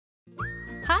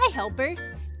Hi, helpers!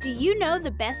 Do you know the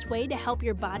best way to help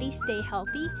your body stay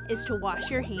healthy is to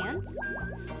wash your hands?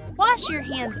 Wash your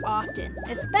hands often,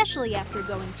 especially after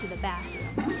going to the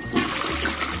bathroom,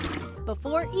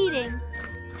 before eating,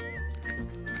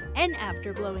 and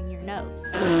after blowing your nose.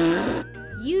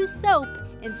 Use soap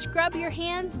and scrub your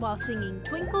hands while singing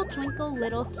Twinkle, Twinkle,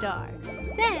 Little Star.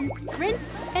 Then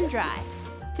rinse and dry.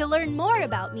 To learn more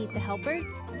about Meet the Helpers,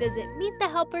 visit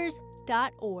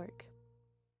meetthehelpers.org.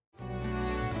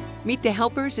 Meet the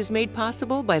Helpers is made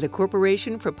possible by the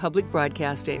Corporation for Public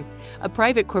Broadcasting, a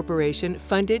private corporation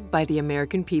funded by the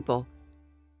American people.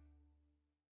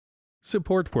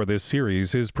 Support for this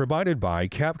series is provided by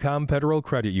Capcom Federal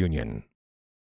Credit Union.